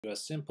a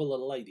simple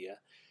little idea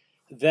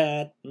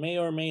that may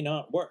or may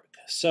not work.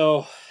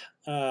 So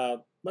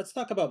let's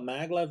talk about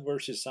maglev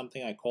versus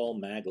something I call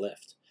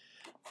maglift.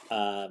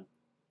 Uh,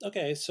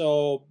 okay,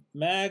 so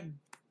maglev,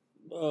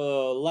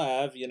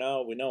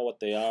 we know what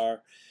they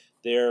are.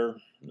 They're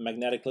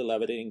magnetically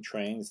levitating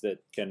trains that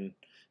can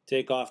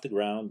take off the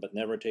ground but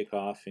never take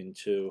off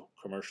into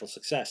commercial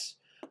success.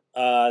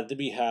 Then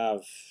we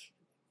have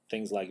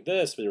things like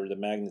this, where the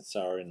magnets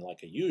are in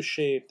like a U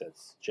shape,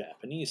 that's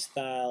Japanese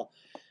style.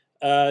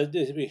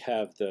 We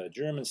have the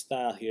German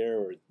style here,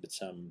 or with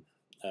some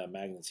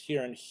magnets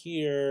here and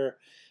here,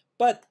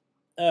 but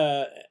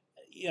uh,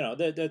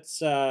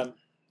 that's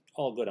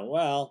all good and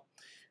well.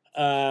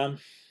 Um,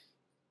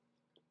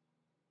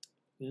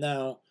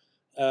 Now,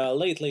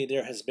 lately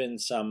there has been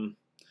some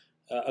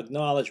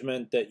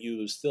acknowledgement that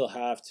you still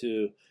have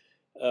to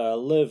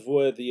live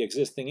with the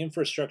existing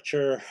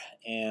infrastructure,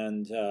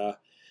 and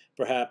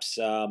perhaps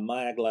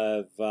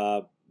maglev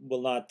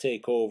will not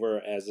take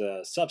over as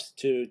a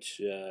substitute.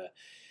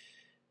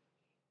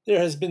 There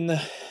has been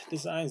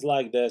designs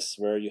like this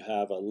where you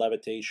have a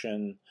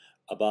levitation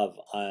above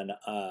an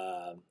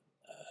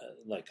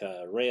like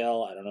a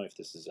rail. I don't know if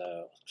this is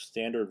a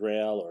standard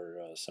rail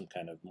or some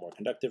kind of more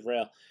conductive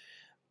rail.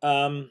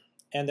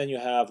 And then you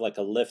have like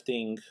a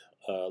lifting,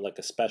 like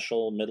a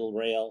special middle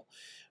rail,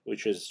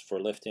 which is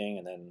for lifting,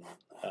 and then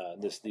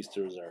these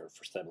two are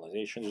for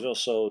stabilization. There's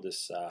also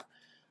this uh,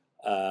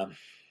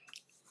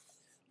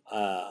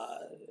 uh,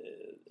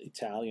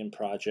 Italian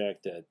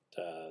project that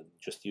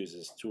just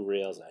uses two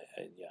rails.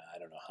 I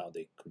don't know how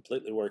they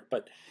completely work,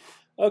 but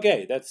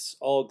okay, that's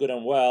all good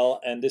and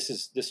well. And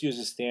this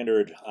uses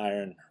standard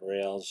iron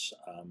rails.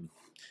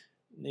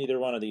 Neither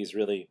one of these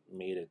really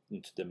made it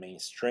into the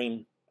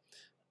mainstream.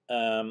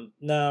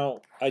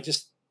 Now, I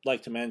just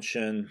like to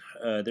mention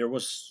there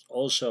was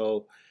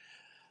also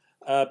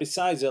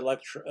besides um,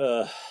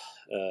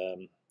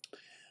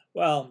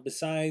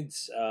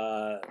 besides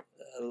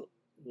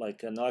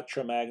like an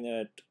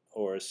electromagnet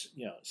or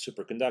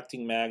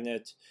superconducting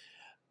magnet,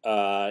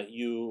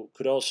 you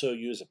could also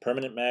use a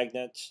permanent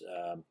magnet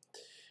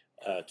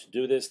to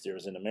do this. There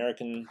was an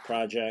American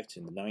project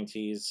in the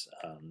 90s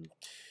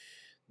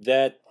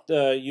that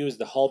used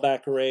the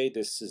Hallback array.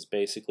 This is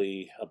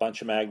basically a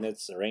bunch of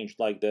magnets arranged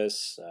like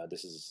this.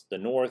 This is the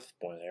north,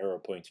 arrow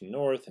pointing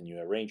north, and you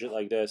arrange it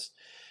like this.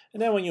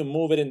 And then when you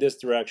move it in this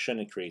direction,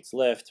 it creates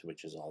lift,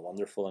 which is all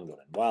wonderful and good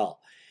and well.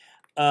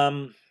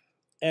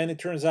 And it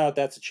turns out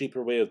that's a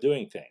cheaper way of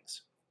doing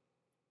things.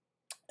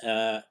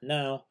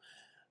 Now,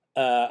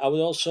 I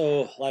would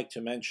also like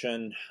to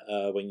mention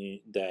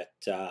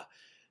that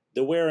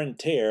the wear and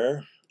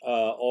tear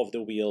of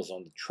the wheels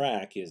on the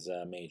track is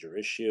a major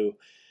issue,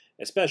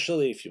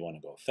 especially if you want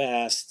to go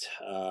fast.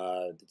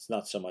 It's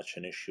not so much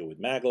an issue with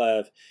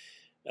maglev.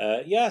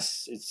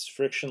 Yes, it's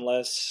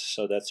frictionless,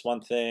 so that's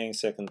one thing.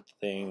 Second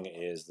thing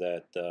is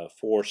that the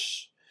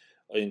force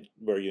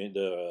where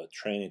the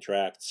train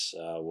interacts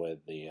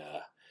with the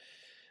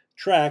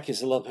track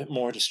is a little bit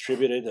more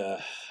distributed.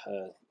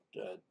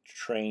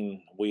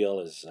 Train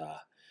wheel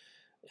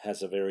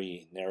has a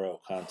very narrow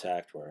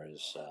contact,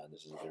 whereas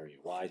this is a very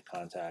wide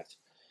contact.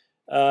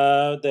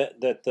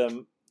 That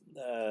the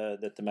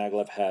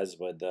maglev has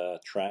with the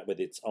track with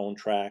its own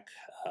track,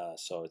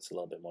 so it's a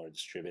little bit more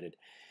distributed.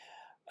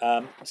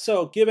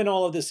 So, given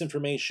all of this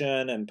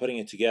information and putting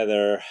it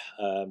together,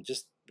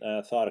 just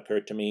a thought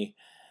occurred to me.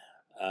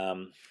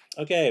 Um,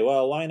 okay,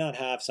 well, why not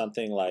have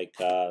something like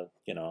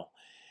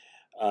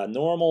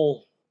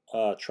normal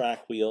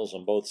track wheels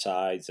on both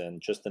sides and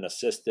just an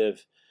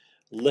assistive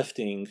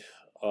lifting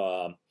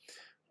um,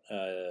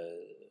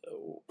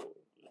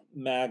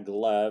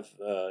 maglev,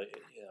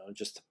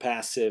 just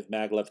passive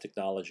maglev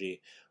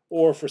technology,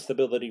 or for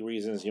stability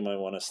reasons, you might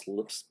want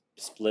to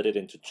split it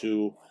into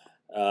two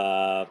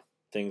uh,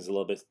 things a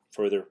little bit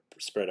further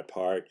spread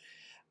apart.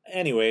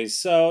 Anyways,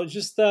 so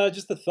just a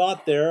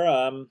thought there.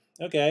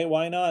 Okay,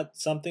 why not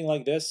something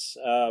like this?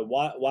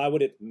 Why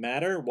would it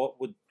matter?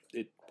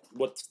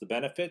 What's the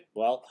benefit?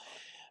 Well,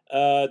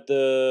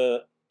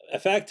 the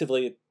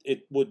effectively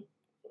it would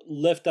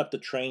lift up the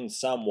train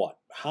somewhat.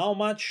 How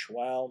much?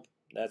 Well,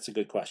 that's a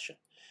good question.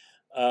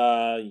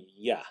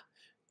 Yeah,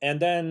 and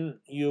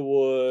then you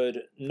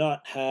would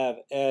not have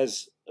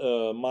as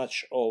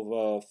much of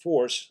a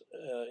force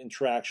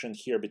interaction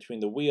here between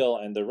the wheel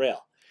and the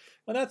rail.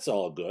 Well, that's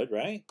all good,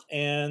 right?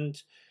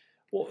 And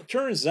well, it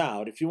turns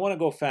out if you want to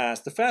go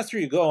fast, the faster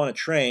you go on a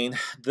train,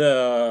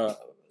 the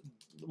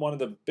one of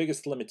the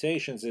biggest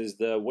limitations is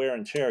the wear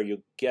and tear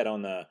you get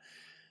on the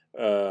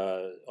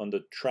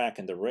track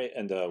and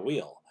the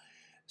wheel.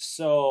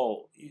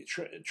 So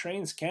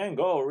trains can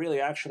go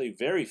really actually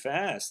very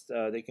fast.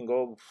 They can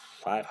go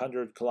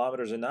 500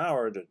 kilometers an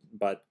hour,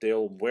 but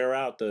they'll wear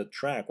out the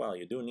track. Well,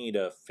 you do need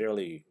a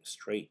fairly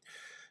straight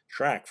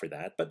track for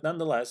that, but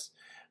nonetheless,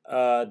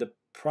 the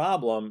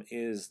problem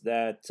is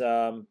that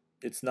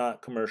it's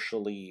not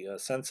commercially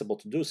sensible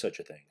to do such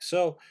a thing.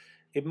 So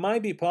it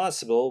might be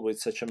possible with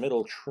such a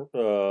middle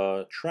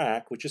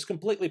track, which is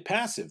completely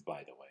passive,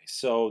 by the way.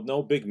 So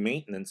no big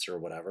maintenance or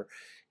whatever.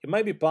 it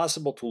might be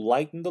possible to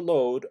lighten the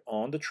load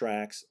on the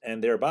tracks,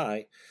 and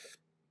thereby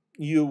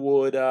you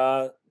would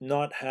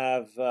not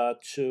have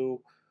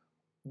to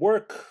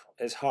work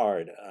as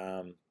hard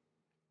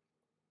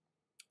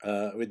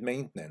with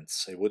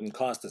maintenance. It wouldn't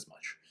cost as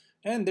much,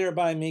 and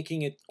thereby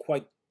making it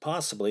quite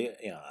possibly,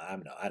 I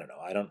don't know.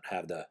 I don't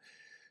have the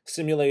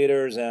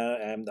simulators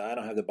and I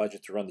don't have the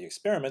budget to run the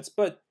experiments,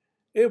 but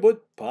it would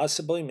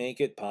possibly make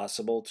it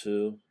possible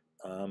to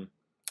um,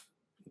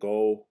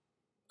 go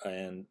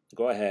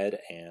go ahead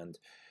and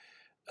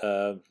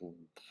uh,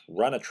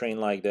 run a train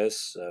like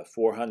this,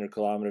 400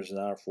 kilometers an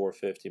hour,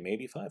 450,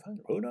 maybe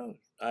 500. Who knows?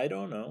 I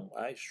don't know.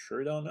 I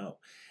sure don't know.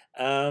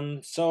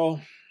 And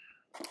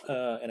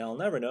I'll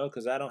never know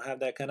because I don't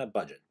have that kind of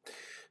budget.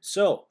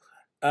 So,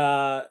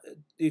 uh,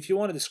 if you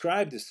want to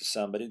describe this to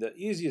somebody, the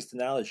easiest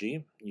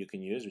analogy you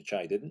can use, which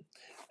I didn't,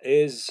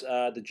 is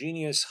the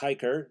genius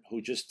hiker who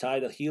just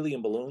tied a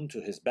helium balloon to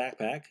his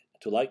backpack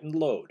to lighten the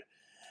load.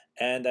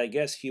 And I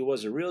guess he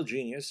was a real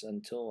genius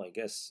until, I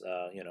guess,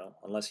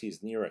 unless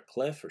he's near a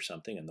cliff or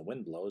something and the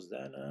wind blows,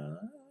 then.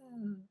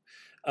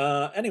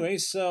 Anyway,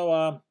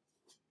 so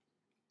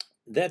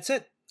that's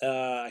it.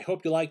 I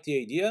hope you like the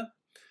idea.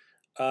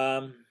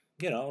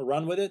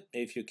 Run with it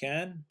if you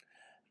can,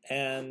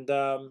 and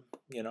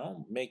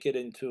make it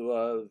into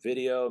a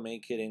video,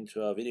 make it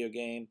into a video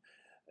game.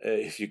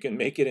 If you can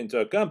make it into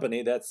a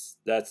company, that's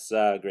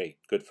great.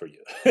 Good for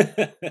you.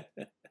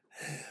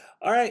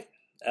 All right.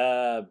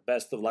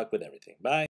 Best of luck with everything. Bye.